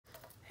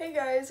Hey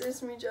guys,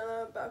 it's me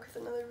Jenna, back with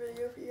another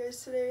video for you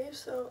guys today.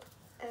 So,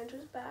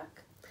 Andrew's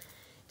back.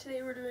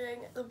 Today we're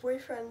doing the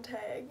boyfriend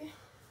tag.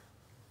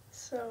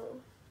 So,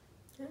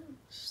 yeah,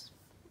 just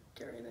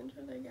get right into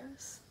it, I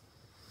guess.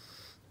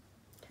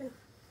 Okay.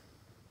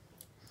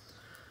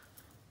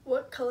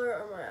 What color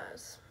are my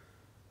eyes?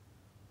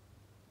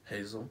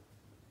 Hazel.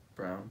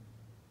 Brown.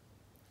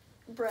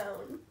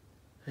 Brown.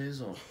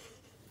 Hazel.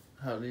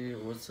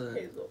 What's that?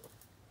 Hazel.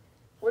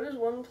 What is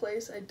one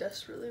place I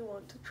desperately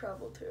want to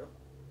travel to?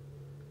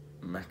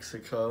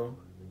 Mexico.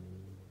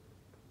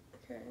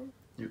 Okay.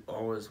 You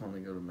always want to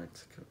go to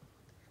Mexico.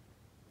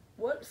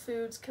 What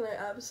foods can I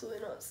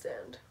absolutely not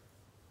stand?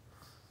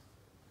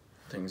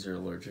 Things you're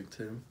allergic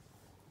to.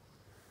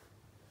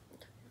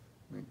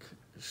 Like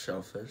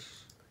shellfish.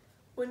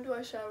 When do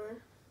I shower?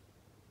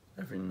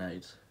 Every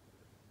night.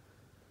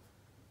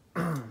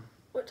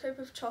 What type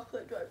of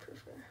chocolate do I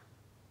prefer?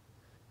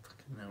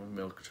 Fucking no,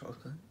 milk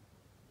chocolate.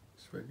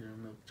 Just regular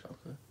milk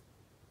chocolate.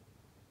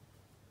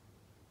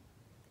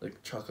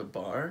 Like chocolate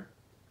bar?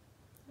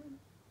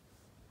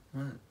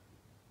 What?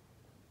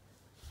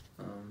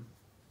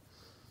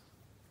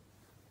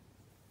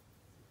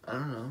 I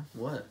don't know.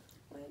 What?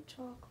 White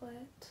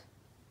chocolate.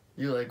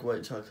 You like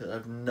white chocolate?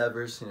 I've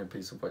never seen a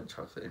piece of white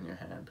chocolate in your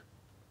hand.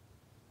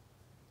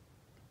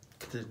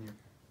 Continue.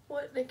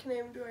 What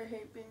nickname do I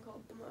hate being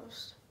called the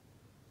most?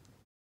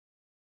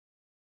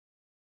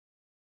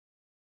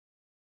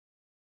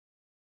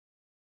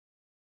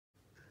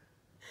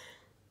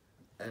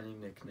 Any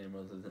nickname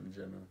other than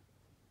Jenna?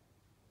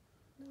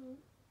 No.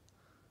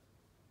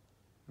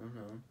 I don't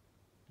know.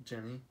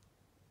 Jenny?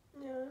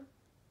 Yeah.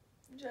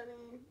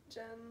 Jenny,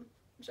 Jen,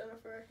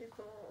 Jennifer, I hate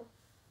them all.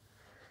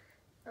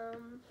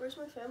 Where's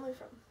my family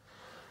from?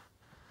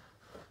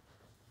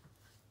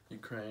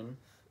 Ukraine?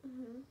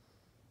 Mm-hmm.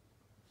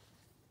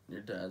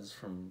 Your dad's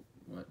from,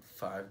 what,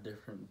 5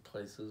 different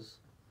places?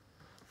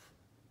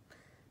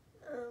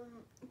 No.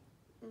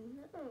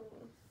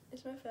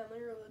 Is my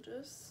family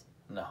religious?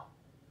 No.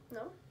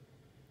 No?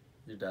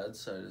 Your dad's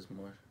side is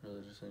more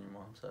religious than your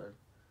mom's side.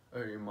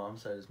 Or your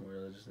mom's side is more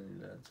religious than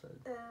your dad's side.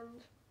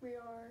 And we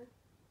are...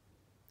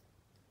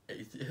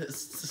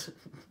 Atheists.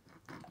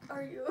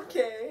 Are you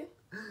okay?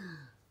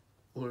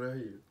 What are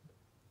you?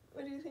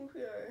 What do you think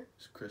we are?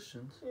 Just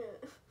Christians?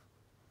 Yeah.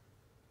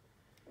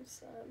 I'm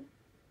sad.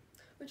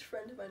 Which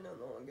friend have I known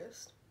the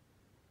longest?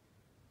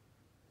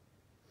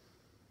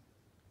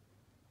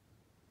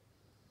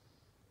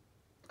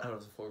 Out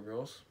of the 4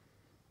 girls?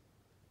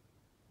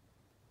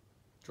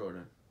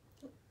 Jordan.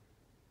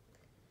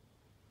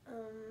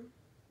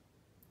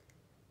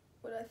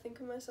 Would I think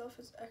of myself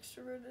as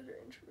extroverted or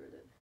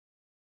introverted?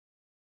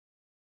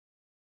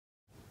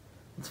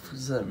 What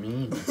does that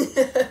mean?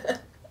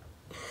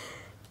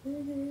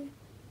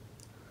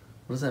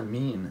 What does that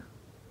mean?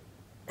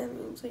 It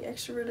means like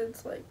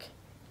extroverted's like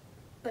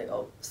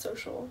all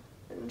social,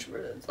 and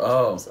introverted's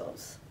Oh.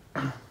 themselves.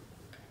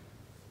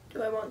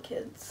 Do I want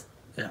kids?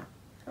 Yeah.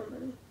 How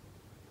many?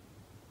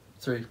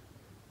 3.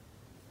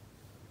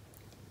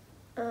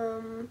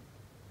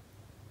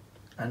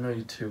 I know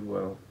you too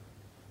well.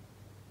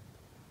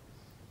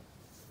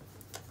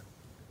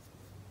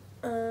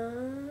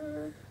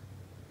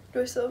 Do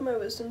I still have my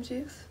wisdom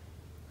teeth?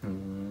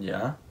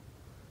 Yeah.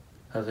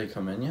 Have they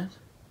come in yet?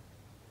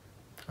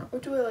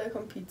 What do I like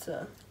on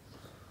pizza?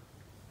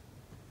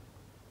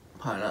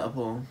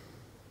 Pineapple.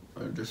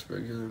 Or just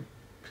regular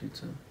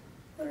pizza.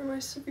 What are my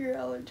severe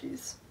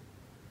allergies?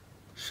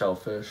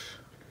 Shellfish.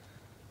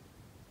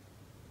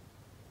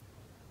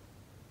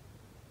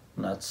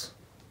 Nuts.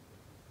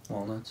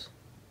 Walnuts.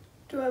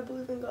 Do I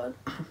believe in God?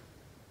 I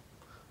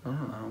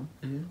don't know.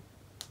 Do you?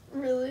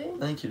 Really? I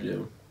think you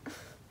do.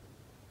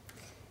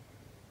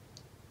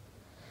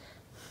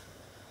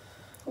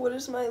 What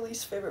is my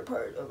least favorite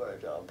part of our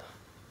job?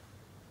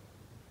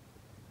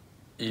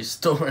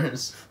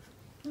 E-stores.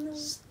 No.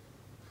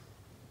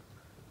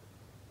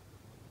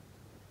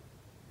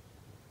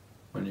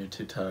 When you're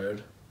too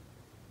tired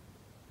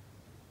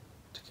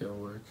to go to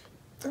work.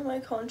 Am I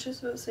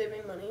conscious about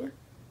saving money?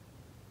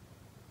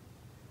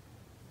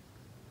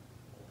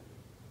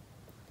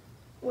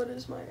 What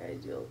is my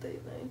ideal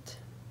date night?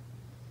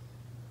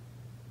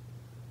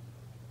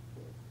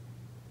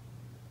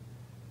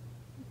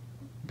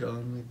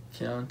 Going to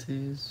the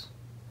counties.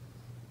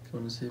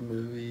 Going to see a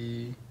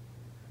movie.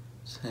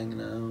 Just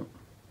hanging out.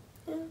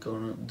 Yeah.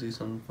 Going to do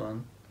something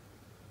fun.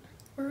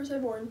 Where was I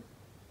born?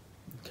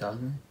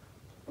 Calgary.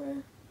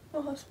 Where?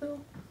 No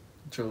hospital.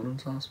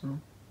 Children's Hospital.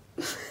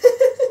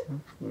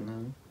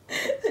 No.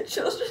 The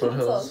Children's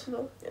Foothills.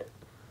 Hospital. Yeah.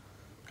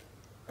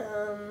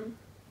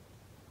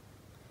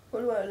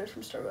 What do I order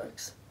from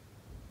Starbucks?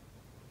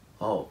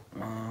 Oh,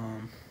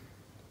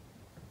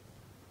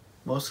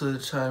 most of the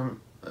time,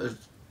 a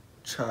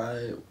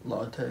chai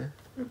latte.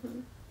 Mm-hmm.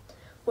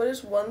 What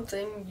is one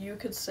thing you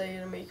could say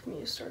to make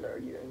me start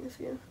arguing with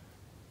you?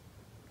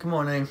 Good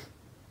morning.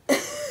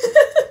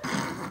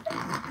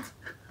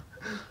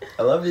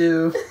 I love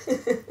you.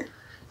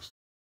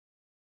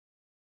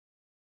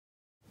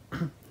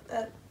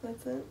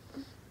 That's it?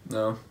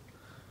 No.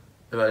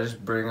 If I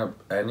just bring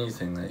up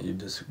anything that you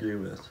disagree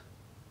with.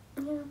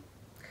 Yeah.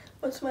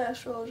 What's my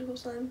astrological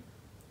sign?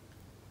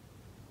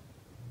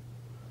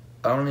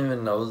 I don't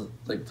even know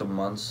like the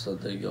months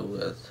that they go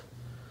with.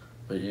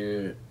 But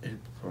you're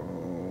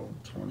April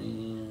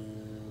 20.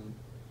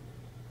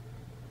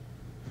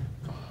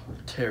 Oh,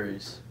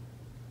 Terry's.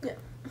 Yeah.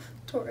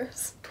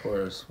 Taurus.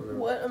 Taurus, whatever.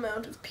 What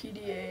amount of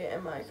PDA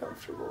am I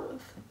comfortable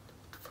with?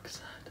 What the fuck is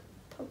that?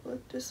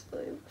 Public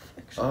display of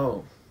affection.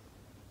 Oh.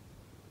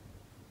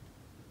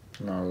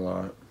 Not a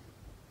lot.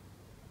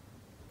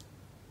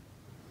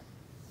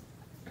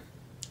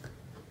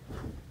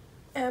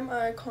 Am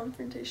I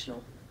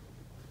confrontational?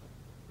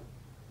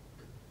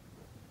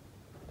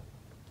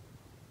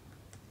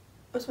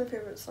 What's my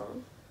favorite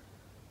song?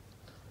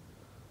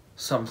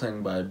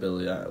 Something by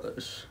Billie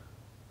Eilish.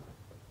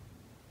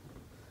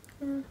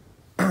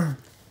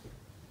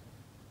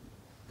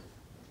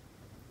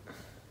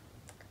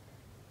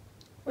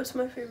 What's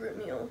my favorite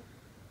meal?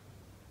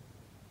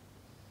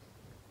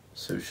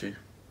 Sushi.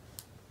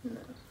 No.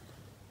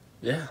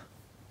 Yeah.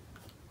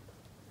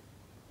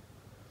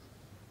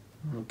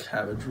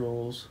 Cabbage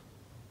rolls.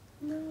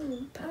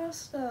 No,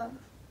 pasta.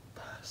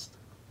 Pasta.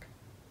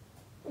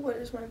 What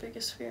is my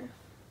biggest fear?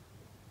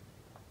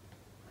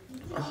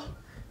 Oh.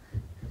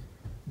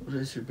 What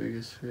is your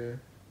biggest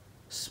fear?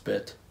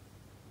 Spit.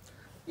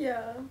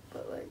 Yeah,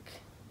 but like...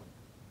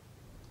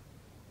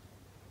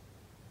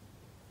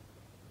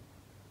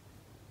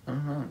 I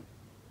don't know.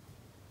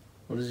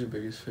 What is your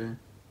biggest fear?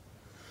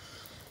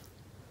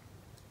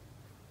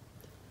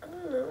 I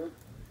don't know.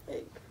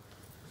 Like...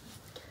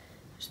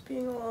 just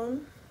being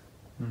alone.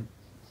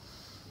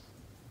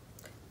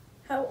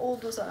 How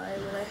old was I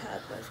when I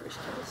had my first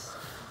kiss?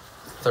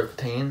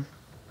 13?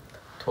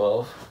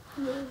 12?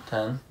 Yeah.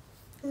 10?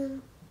 Yeah.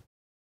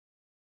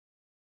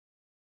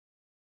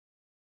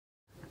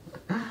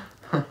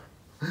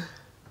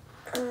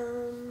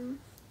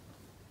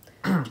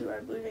 Do I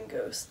believe in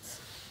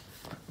ghosts?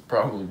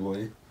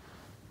 Probably.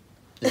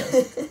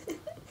 Yeah.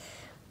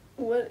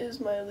 What is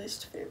my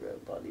least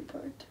favorite body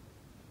part?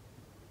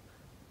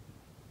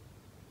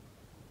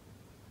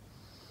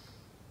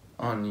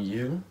 On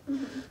you?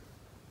 Mm-hmm.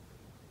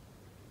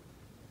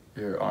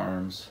 Your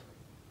arms.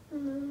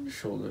 Mm-hmm. Your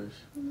shoulders.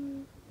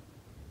 Mm-hmm.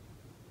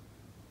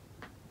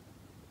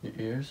 Your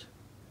ears?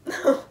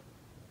 No.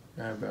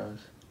 Your eyebrows.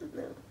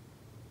 No.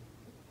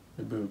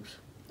 Your boobs.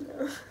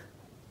 No.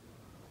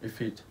 Your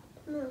feet.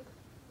 No.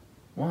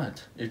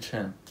 What? Your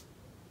chin.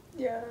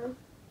 Yeah.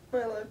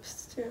 My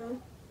lips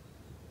too.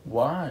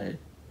 Why?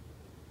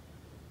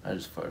 I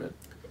just farted.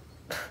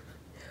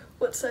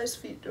 What size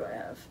feet do I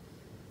have?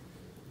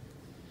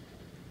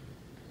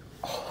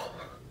 Oh.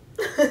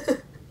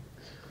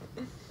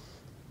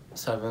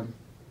 7.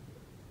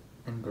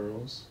 And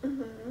girls.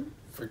 Mm-hmm.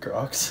 For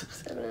Crocs.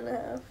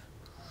 7.5.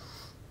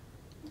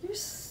 You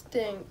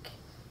stink.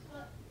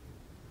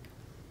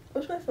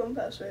 What's my phone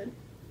password?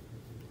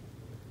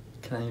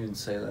 Can I even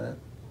say that?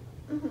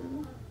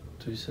 Mm-hmm.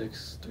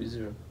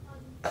 3630.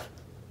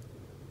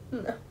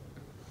 No.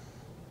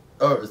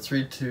 Oh,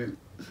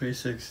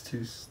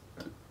 3626.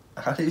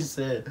 How do you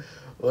say it?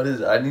 What is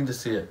it? I need to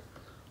see it.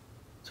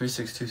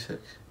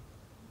 3626.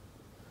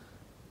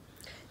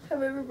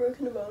 Have I ever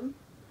broken a bone?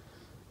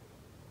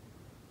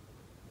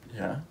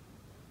 Yeah.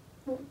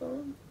 What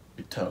bone?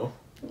 Your toe.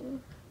 Yeah.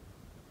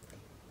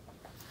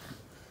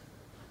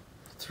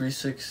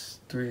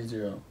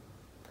 3630.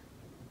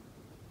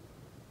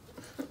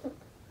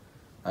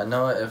 I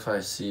know it if I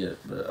see it,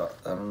 but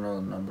I don't know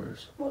the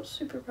numbers. What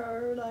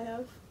superpower would I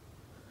have?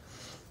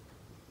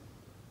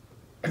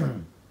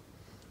 Can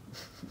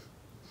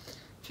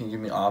you give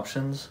me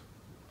options?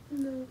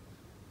 No.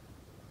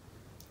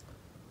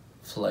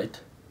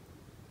 Flight.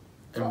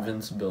 Fly.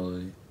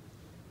 Invincibility.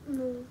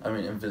 No. I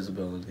mean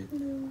invisibility.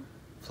 No.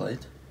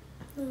 Flight.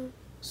 No.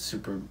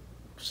 Super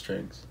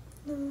strength.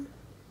 No.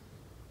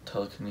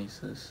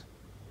 Telekinesis.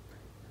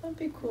 That'd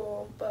be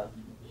cool, but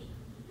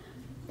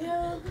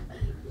yeah.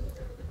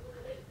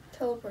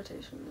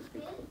 Teleportation would be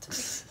cool too.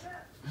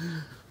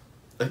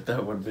 Like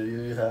that one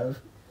video you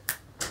have?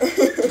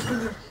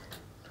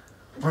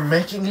 We're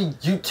making a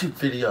YouTube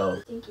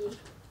video. Thank you.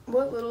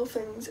 What little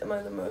things am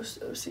I the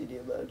most OCD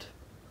about?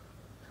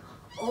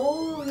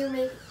 Oh, you're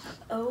making.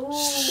 Oh.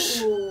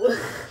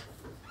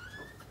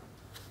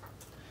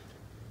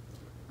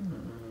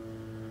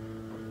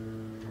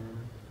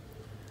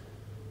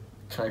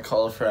 Can I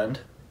call a friend?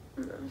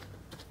 No.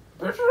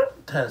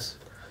 Tess.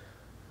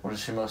 What is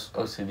she most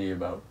OCD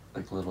about?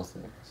 Like little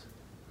things.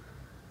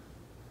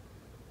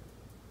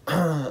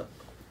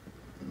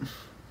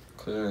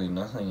 Clearly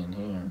nothing in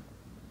here.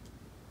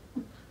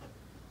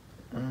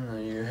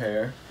 Your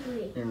hair,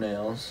 Wait, your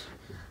nails.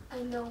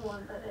 I know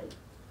one, but I.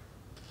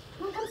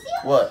 Come see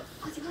it. What?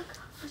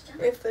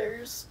 If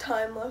there's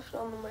time left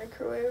on the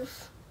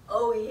microwave,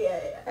 Oh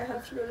yeah. I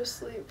have to go to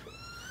sleep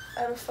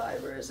at a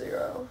 5 or a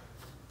 0.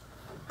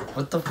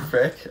 What the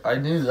frick? I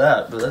knew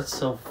that, but that's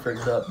so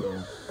fricked up,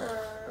 though. I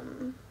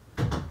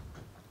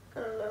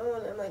don't know,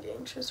 when I'm like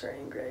anxious or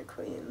angry, I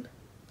clean.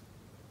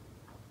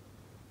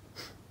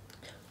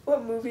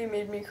 What movie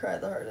made me cry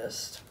the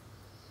hardest?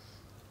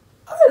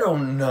 I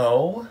don't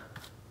know.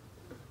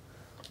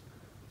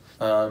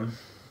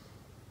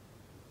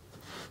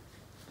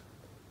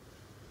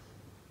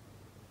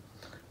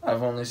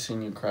 I've only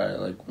seen you cry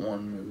at like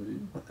one movie,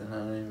 and I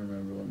don't even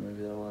remember what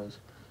movie that was.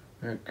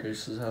 We're at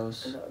Grace's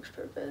house. A Dog's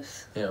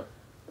Purpose. Yeah.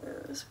 Yeah,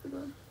 that's a good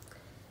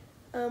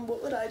one.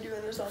 What would I do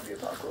in a zombie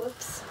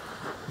apocalypse?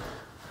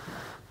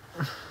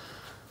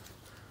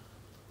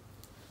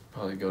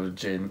 Probably go to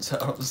Jaden's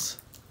house.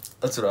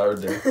 That's what I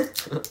would do.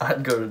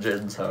 I'd go to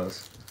Jaden's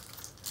house.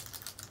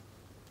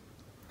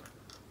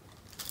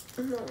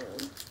 No.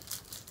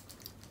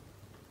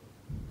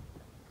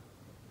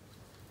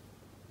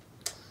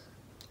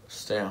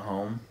 Stay at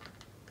home.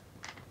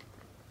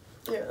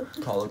 Yeah.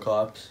 Call the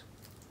cops.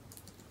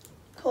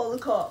 Call the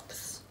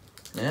cops.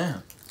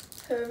 Yeah.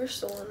 Have you ever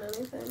stolen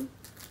anything?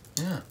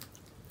 Yeah.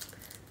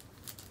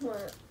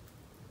 What?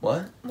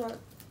 What? What?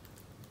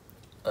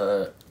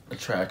 A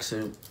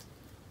tracksuit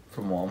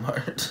from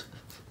Walmart.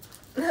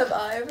 Have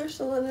I ever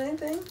stolen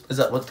anything? Is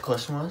that what the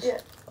question was? Yeah.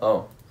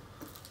 Oh.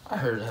 I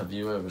heard, have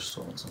you ever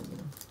stolen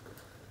something?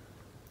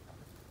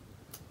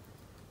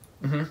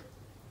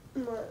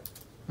 Mm-hmm. What?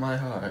 My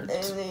heart.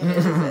 I knew you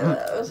would say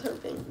that. I was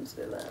hoping you'd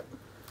say that.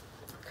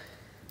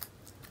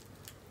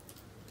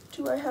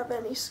 Do I have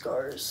any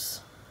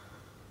scars?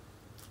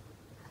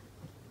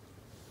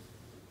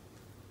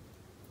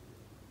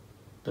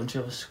 Don't you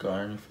have a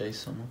scar on your face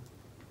somewhere?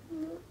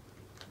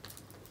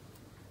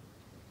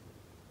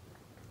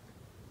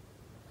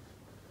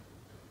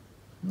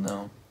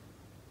 No.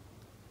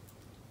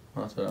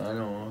 Not that I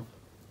know of.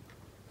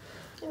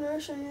 Can I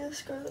show you the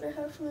scar that I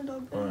have from the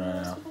dog? Oh,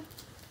 yeah. Hospital?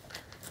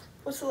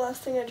 What's the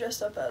last thing I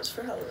dressed up as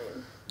for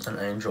Halloween? An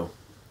angel.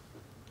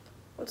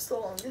 What's the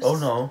longest? Oh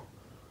no.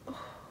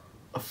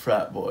 A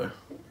frat boy.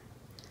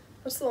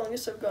 What's the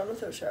longest I've gone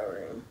without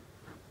showering?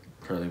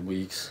 Probably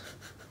weeks.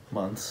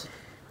 Months.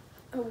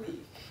 A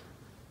week.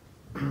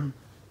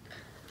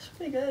 It's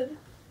pretty good.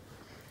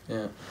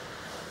 Yeah.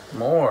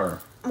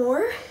 More.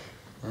 More?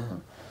 Yeah.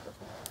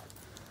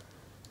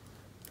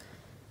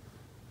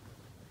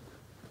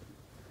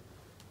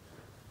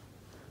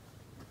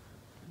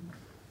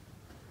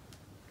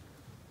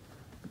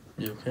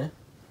 You okay?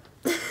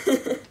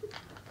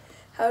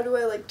 How do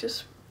I like to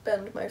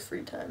spend my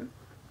free time?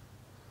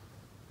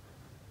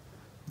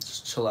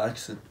 Just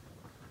chillaxing.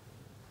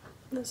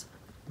 That's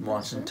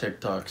Watching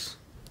TikToks.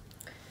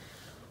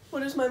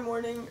 What is my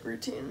morning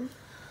routine?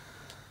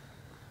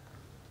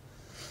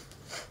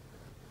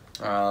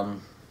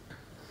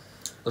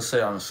 Let's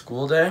say on a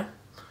school day,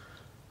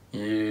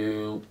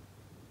 you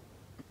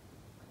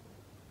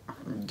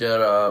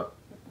get up,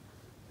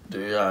 do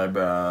your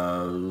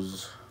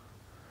eyebrows,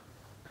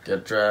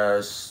 get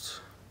dressed,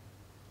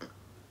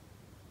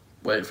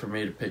 wait for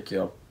me to pick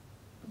you up,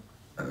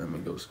 and then we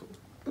go to school.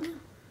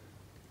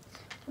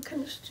 What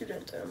kind of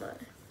student am I?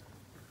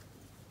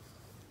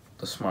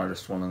 The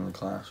smartest one in the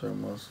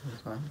classroom most of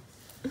the time.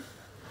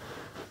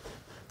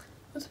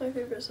 What's my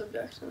favorite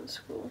subject in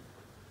school?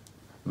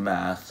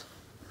 Math.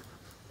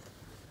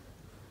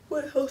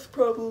 What health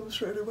problems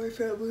run in my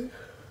family?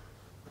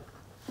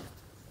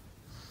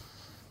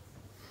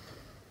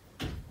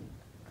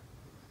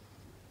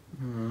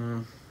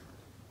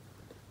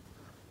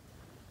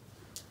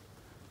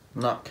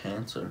 Not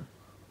cancer.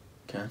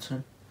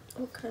 Cancer?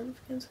 What kind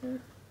of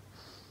cancer?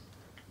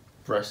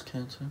 Breast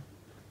cancer?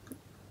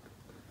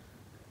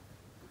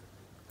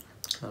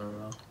 I don't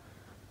know.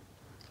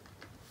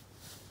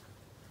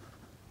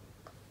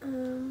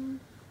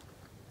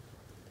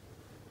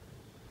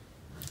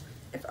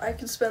 If I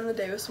could spend the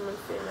day with someone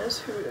famous,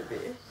 who would it be?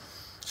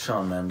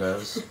 Shawn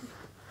Mendes.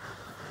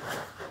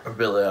 Or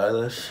Billie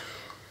Eilish.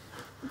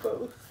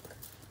 Both.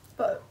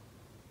 But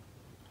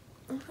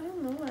I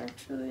don't know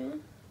actually.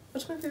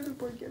 What's my favorite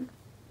board game?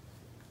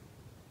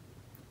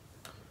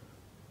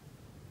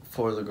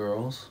 For the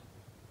girls.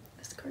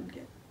 It's the card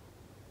game.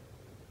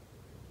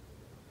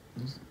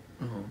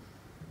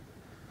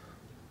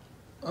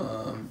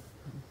 Oh.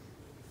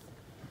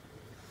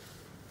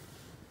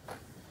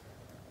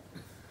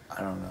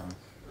 I don't know.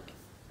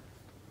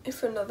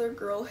 If another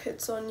girl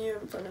hits on you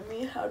in front of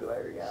me, how do I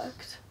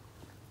react?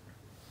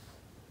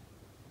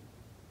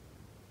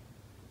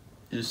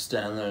 You just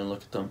stand there and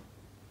look at them.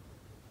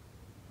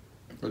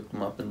 Look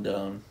them up and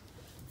down.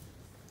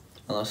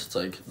 Unless it's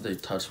like they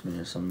touch me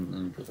or something,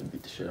 then you probably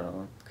beat the shit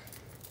out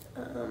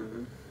of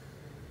them.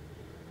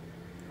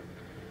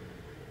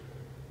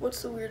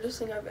 What's the weirdest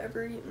thing I've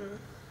ever eaten?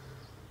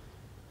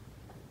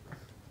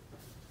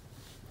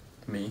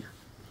 Me.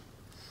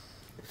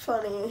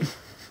 Funny.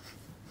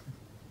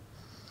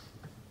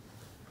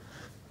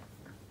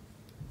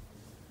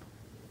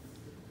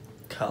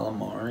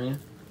 Calamari?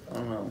 I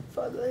don't know.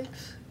 Frog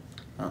legs.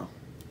 Oh.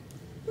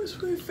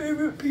 What's my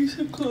favorite piece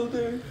of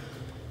clothing?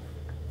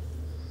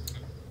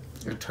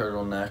 Your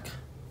turtleneck.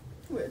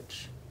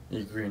 Which?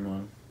 Your green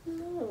one.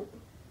 No.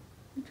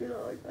 I do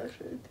not like that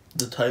shirt.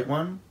 The tight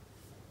one?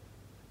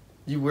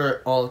 You wear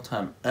it all the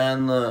time.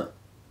 And the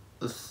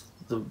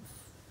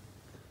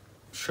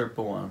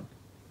Sherpa one.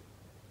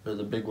 Or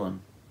the big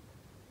one.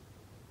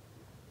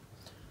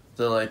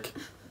 The, like,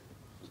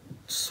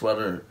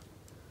 sweater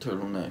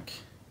turtleneck.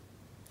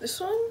 This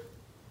one?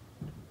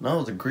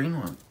 No, the green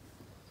one.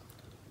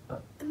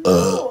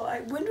 No,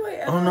 when do I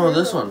ever Oh, no, wear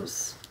this one.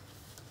 those?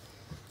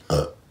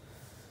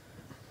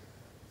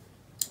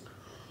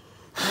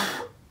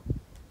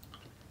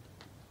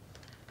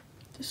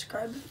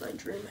 Describe my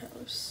dream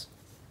house.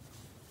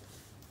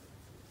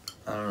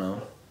 I don't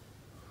know.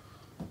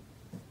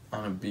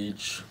 On a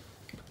beach.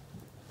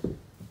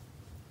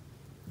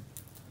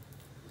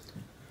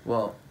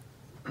 Well,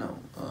 no.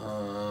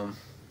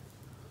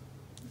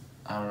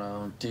 I don't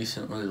know.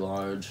 Decently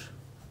large.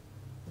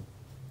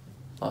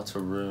 Lots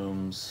of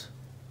rooms.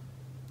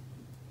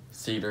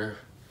 Theater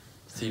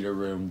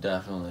room,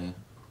 definitely.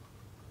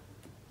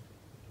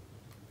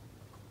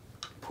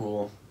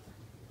 Pool.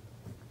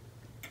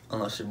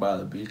 Unless you're by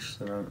the beach,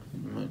 then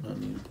you might not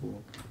need a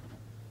pool.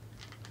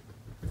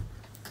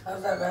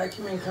 How's that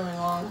vacuuming coming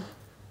along?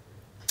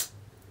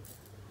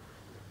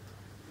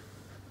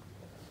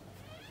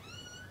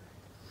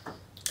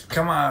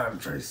 Come on,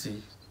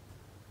 Tracy.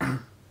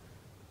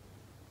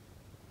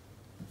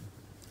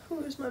 Who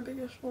is my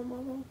biggest role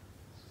model?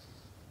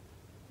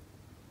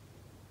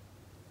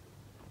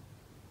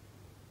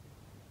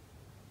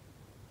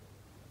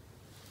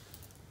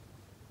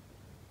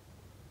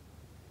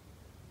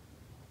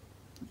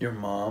 Your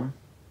mom?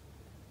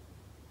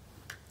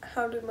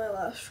 How did my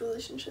last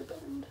relationship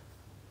end?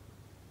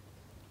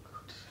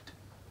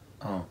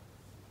 Oh.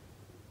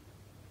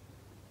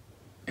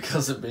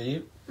 Because of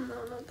me? No,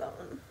 not that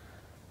one.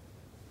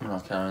 I'm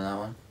not counting that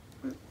one.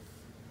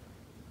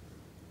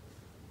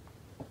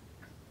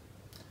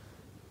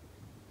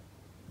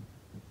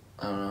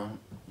 I don't know.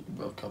 You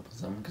broke up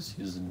with him because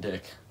he was a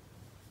dick.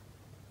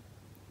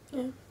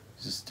 Yeah.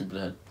 He's a stupid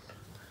head.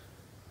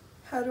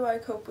 How do I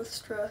cope with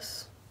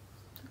stress?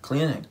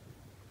 Cleaning.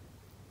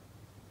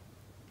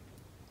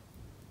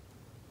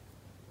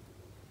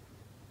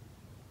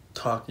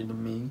 Talking to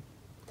me.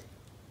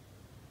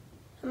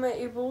 Am I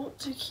able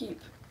to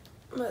keep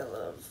my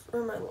love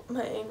or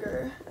my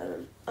anger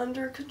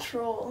under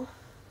control?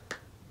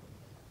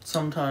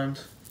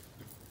 Sometimes.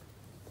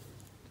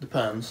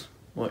 Depends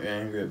what you're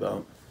angry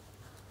about.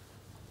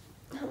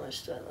 How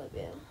much do I love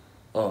you?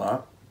 A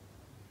lot.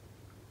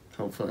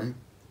 Hopefully.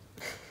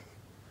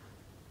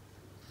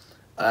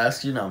 I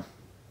ask you now.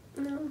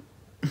 No.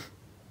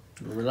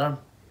 Moving on.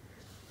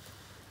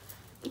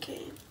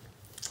 Okay.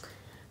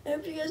 I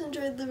hope you guys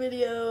enjoyed the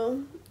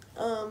video.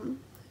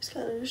 It's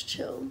kind of just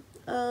chill.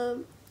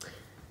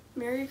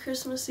 Merry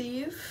Christmas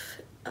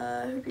Eve.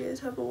 I hope you guys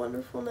have a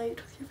wonderful night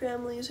with your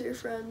families or your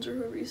friends or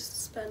whoever you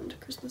spend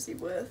Christmas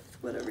Eve with.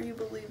 Whatever you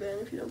believe in.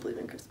 If you don't believe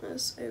in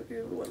Christmas, I hope you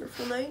have a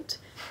wonderful night.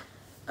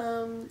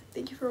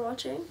 Thank you for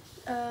watching.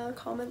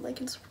 Comment,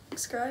 like, and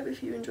subscribe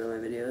if you enjoy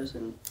my videos,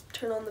 and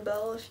turn on the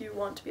bell if you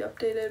want to be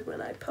updated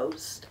when I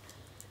post.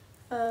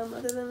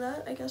 Other than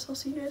that, I guess I'll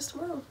see you guys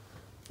tomorrow.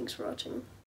 Thanks for watching.